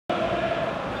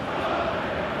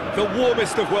The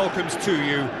warmest of welcomes to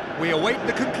you. We await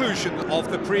the conclusion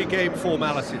of the pre-game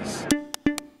formalities.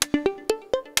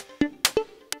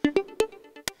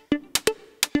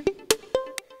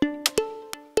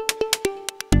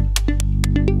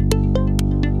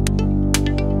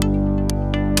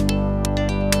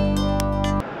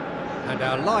 And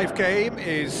our live game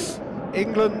is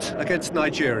England against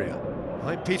Nigeria.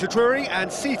 I'm Peter Drury,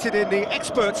 and seated in the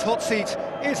experts' hot seat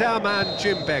is our man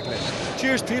Jim Beglin.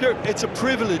 Cheers, Peter. It's a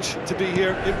privilege to be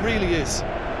here. It really is.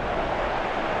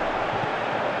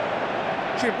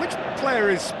 Jim, which player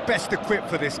is best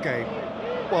equipped for this game?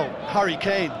 Well, Harry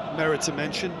Kane merits a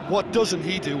mention. What doesn't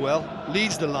he do well?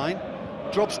 Leads the line,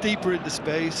 drops deeper into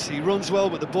space, he runs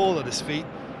well with the ball at his feet,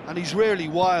 and he's rarely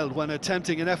wild when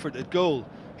attempting an effort at goal.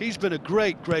 He's been a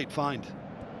great find.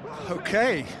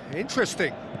 Okay,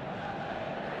 interesting.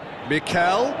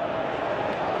 Mikel.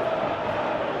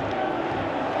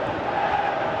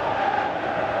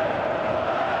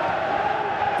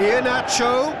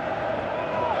 Iheanacho.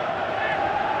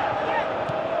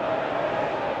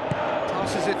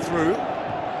 Passes it through.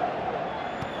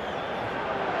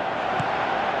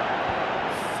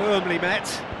 Firmly met.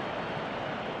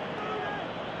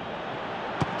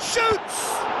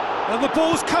 Shoots! And the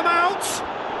ball's come out!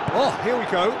 Oh, here we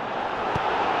go.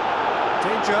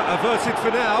 Danger averted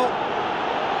for now.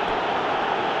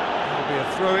 That'll be a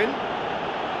throw-in.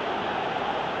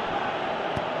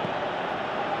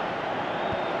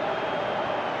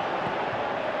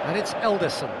 And it's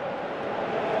Elderson.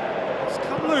 It's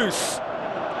come loose.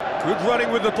 Good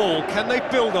running with the ball. Can they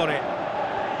build on it?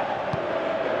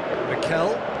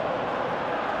 Mikel.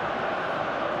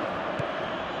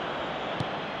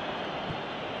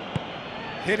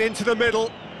 Hit into the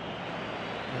middle.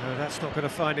 No, that's not going to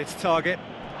find its target.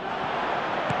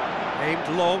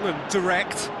 Aimed long and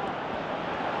direct.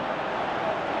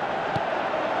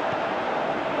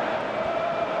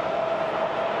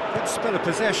 Good spell of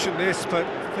possession this, but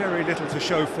very little to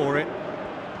show for it.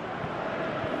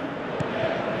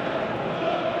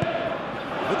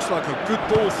 Looks like a good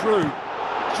ball through.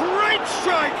 Great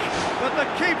strike! But the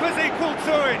keeper's equal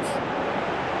to it!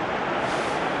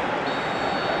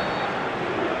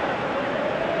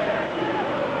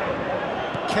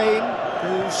 Kane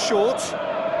goes short.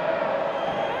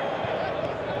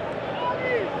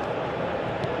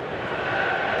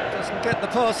 Doesn't get the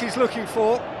pass he's looking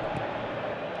for.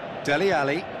 Dele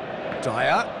Alli.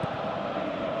 Dyer.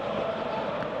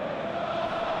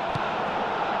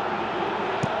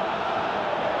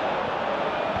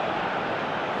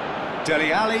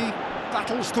 Dele Alli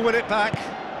battles to win it back.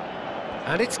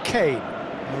 And it's Kane.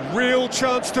 A real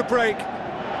chance to break.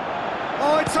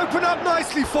 Oh, it's opened up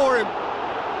nicely for him.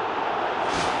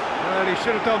 Well, he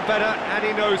should have done better, and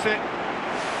he knows it.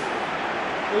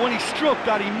 Well, when he struck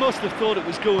that, he must have thought it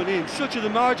was going in. Such are the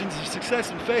margins of success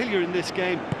and failure in this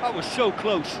game. That was so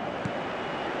close.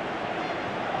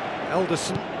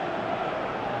 Elderson,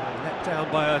 let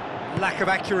down by a lack of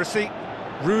accuracy.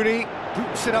 Rooney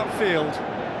boots it upfield.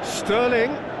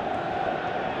 Sterling.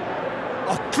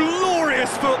 Oh,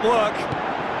 glorious footwork!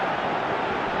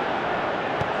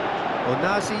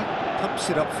 Onazi pumps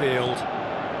it upfield.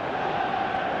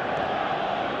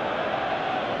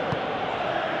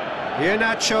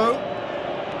 Iheanacho.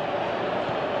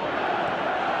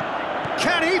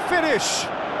 Can he finish?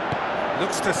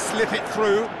 Looks to slip it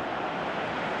through.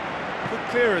 Good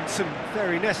clearance and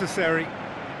very necessary.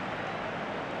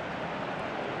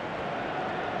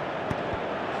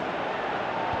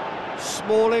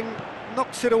 Smalling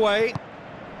knocks it away.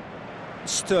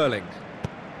 Sterling.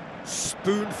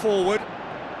 Spoon forward.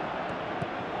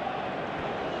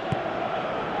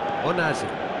 Onazi.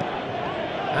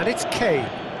 And it's Kane.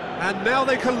 And now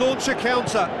they can launch a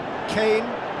counter. Kane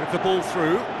with the ball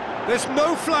through. There's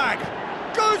no flag.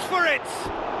 Goes for it!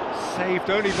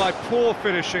 Saved only by poor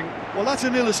finishing. Well, that's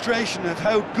an illustration of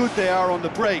how good they are on the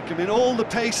break. I mean, all the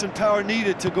pace and power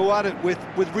needed to go at it with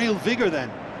real vigour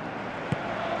then.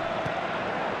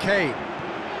 Kane.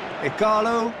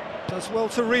 Ighalo does well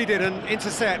to read it and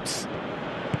intercepts.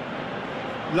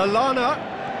 Lallana.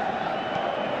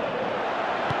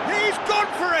 He's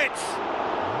gone for it!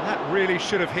 That really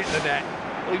should have hit the net.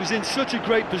 Well, he was in such a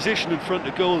great position in front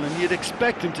of goal, and you'd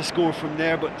expect him to score from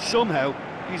there, but somehow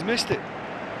he's missed it.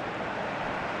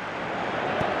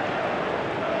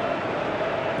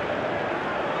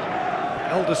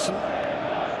 Elderson.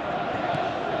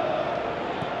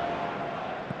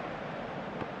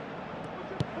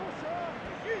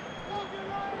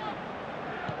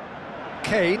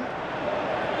 Kane.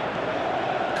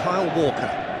 Kyle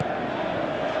Walker.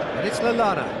 And it's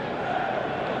Lallana.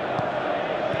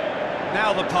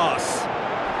 Now the pass.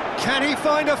 Can he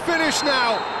find a finish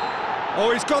now?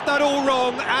 Oh, he's got that all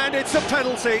wrong, and it's a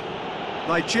penalty.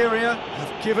 Nigeria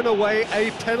have given away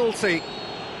a penalty. 1-0,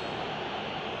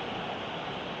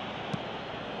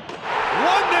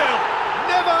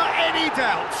 never any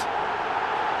doubt.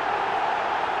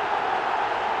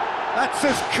 That's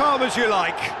as calm as you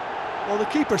like. Well, the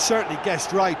keeper certainly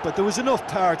guessed right, but there was enough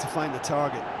power to find the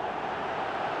target.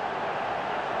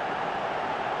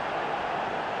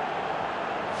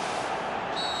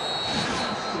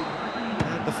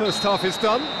 And the first half is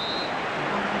done.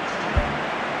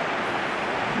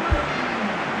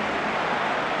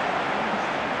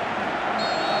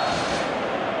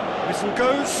 Whistle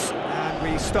goes,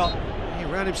 and we stop. He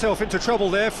ran himself into trouble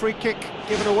there, free kick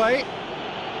given away.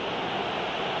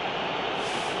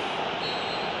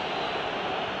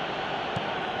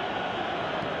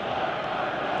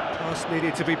 Pass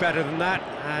needed to be better than that,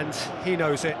 and he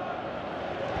knows it.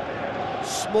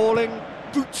 Smalling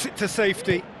boots it to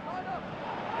safety.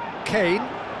 Kane.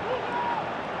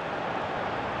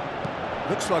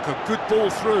 Looks like a good ball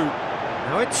through.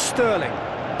 Now it's Sterling.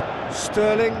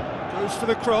 Sterling goes for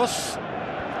the cross.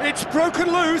 It's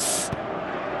broken loose.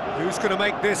 Who's going to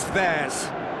make this theirs?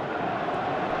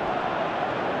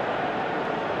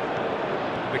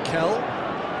 Mikel.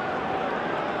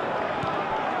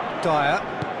 Dyer.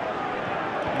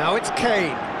 Now it's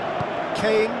Kane.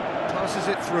 Kane passes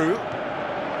it through.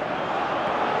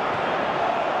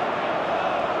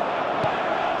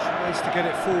 Tries to get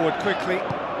it forward quickly.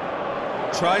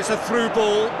 Tries a through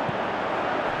ball.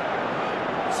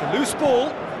 It's a loose ball.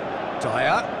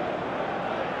 Dyer.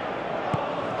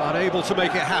 Unable to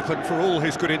make it happen for all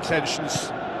his good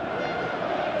intentions.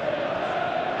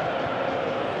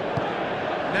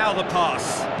 Now the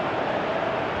pass.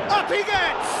 Up he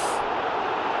gets!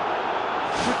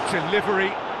 Good delivery,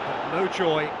 but no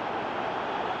joy.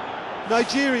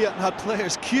 Nigeria had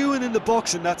players queuing in the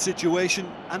box in that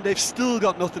situation, and they've still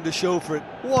got nothing to show for it.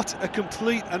 What a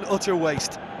complete and utter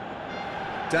waste.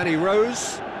 Danny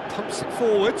Rose pumps it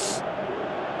forwards.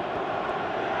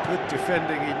 Good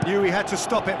defending, he knew he had to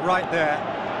stop it right there.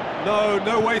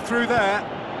 No way through there.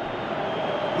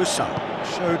 Musa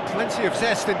showed plenty of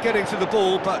zest in getting to the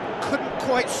ball, but couldn't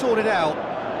quite sort it out.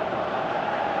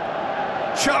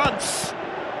 Chance!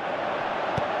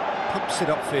 Pumps it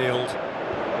upfield.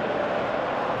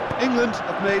 England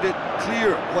have made it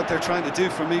clear what they're trying to do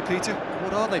for me, Peter.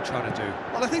 What are they trying to do?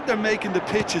 Well, I think they're making the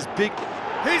pitch as big.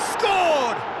 He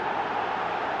scored!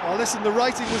 Oh, listen, the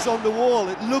writing was on the wall.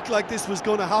 It looked like this was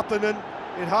going to happen, and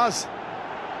it has.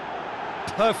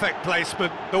 Perfect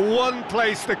placement, the one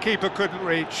place the keeper couldn't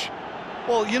reach.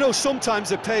 Well, you know,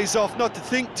 sometimes it pays off not to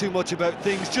think too much about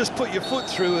things, just put your foot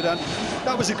through it, and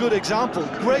that was a good example.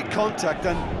 Great contact,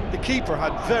 and the keeper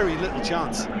had very little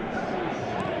chance.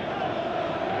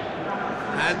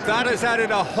 And that has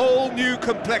added a whole new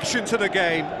complexion to the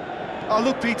game. Oh,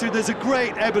 look, Peter, there's a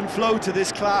great ebb and flow to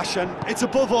this clash, and it's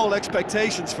above all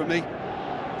expectations for me.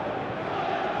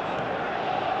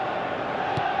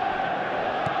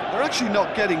 They're actually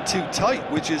not getting too tight,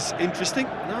 which is interesting.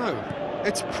 No.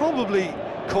 It's probably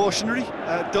cautionary.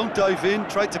 Don't dive in,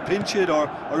 try to pinch it or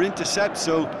intercept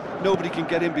so nobody can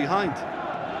get in behind.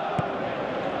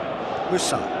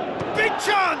 Musa. Big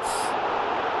chance!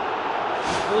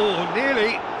 Oh,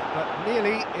 nearly, but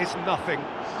nearly is nothing.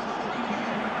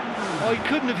 Oh, he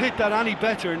couldn't have hit that any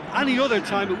better, and any other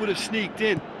time it would have sneaked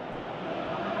in.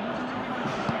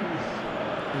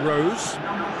 Rose.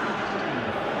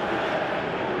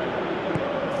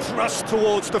 Thrust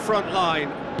towards the front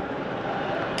line.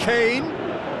 Kane.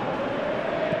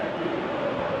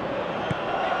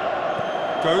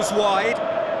 Goes wide.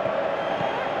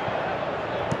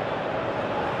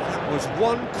 That was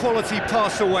one quality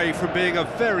pass away from being a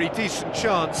very decent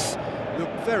chance.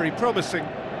 Looked very promising.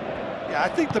 Yeah, I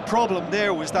think the problem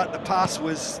there was that the pass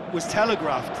was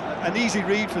telegraphed. An easy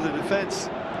read for the defence.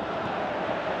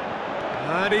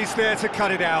 And he's there to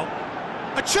cut it out.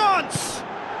 A chance!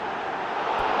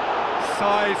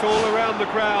 Size all around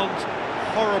the ground.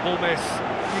 Horrible miss.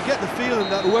 You get the feeling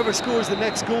that whoever scores the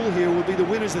next goal here will be the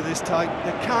winners of this tie.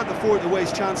 They can't afford to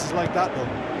waste chances like that, though.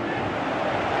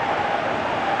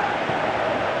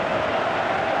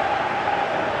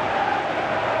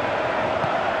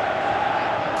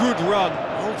 Good run,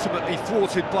 ultimately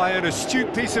thwarted by an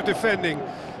astute piece of defending.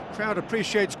 Crowd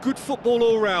appreciates good football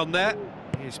all round there.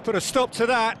 He's put a stop to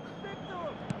that.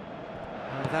 Oh,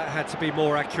 that had to be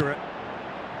more accurate.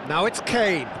 Now it's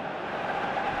Kane.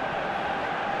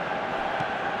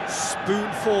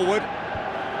 Spoon forward.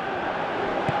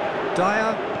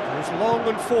 Dyer goes long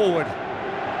and forward.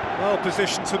 Well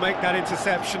positioned to make that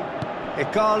interception.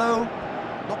 Igalo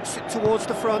knocks it towards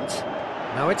the front.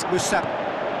 Now it's Musa.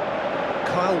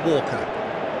 Kyle Walker.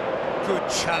 Good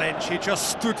challenge, he just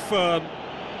stood firm.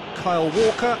 Kyle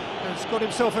Walker has got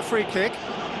himself a free kick.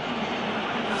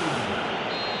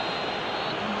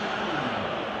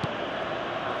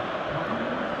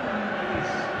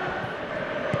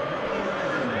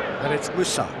 And it's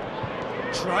Musa.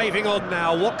 Driving on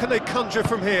now, what can they conjure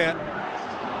from here?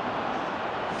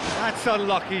 That's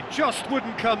unlucky, just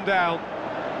wouldn't come down.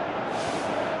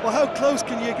 Well, how close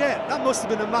can you get? That must have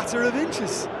been a matter of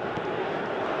inches.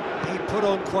 He put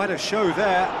on quite a show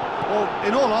there. Well,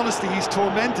 in all honesty, he's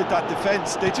tormented that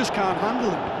defence. They just can't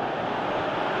handle him.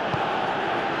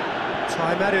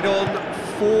 Time added on,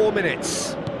 4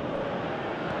 minutes.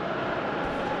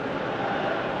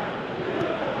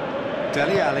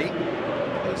 Dele Alli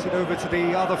plays it over to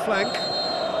the other flank.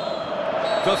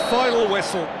 The final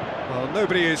whistle. Well,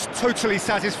 nobody is totally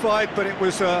satisfied, but it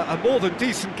was a more than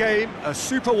decent game, a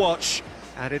super watch,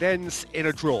 and it ends in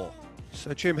a draw.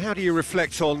 So, Jim, how do you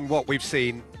reflect on what we've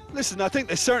seen? Listen, I think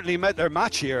they certainly met their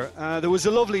match here. There was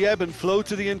a lovely ebb and flow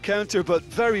to the encounter, but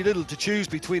very little to choose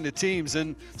between the teams,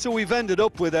 and so we've ended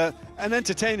up with an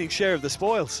entertaining share of the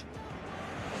spoils.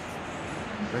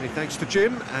 Many thanks to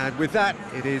Jim, and with that,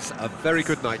 it is a very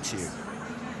good night to you.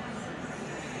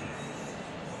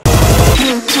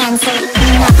 You can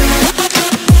say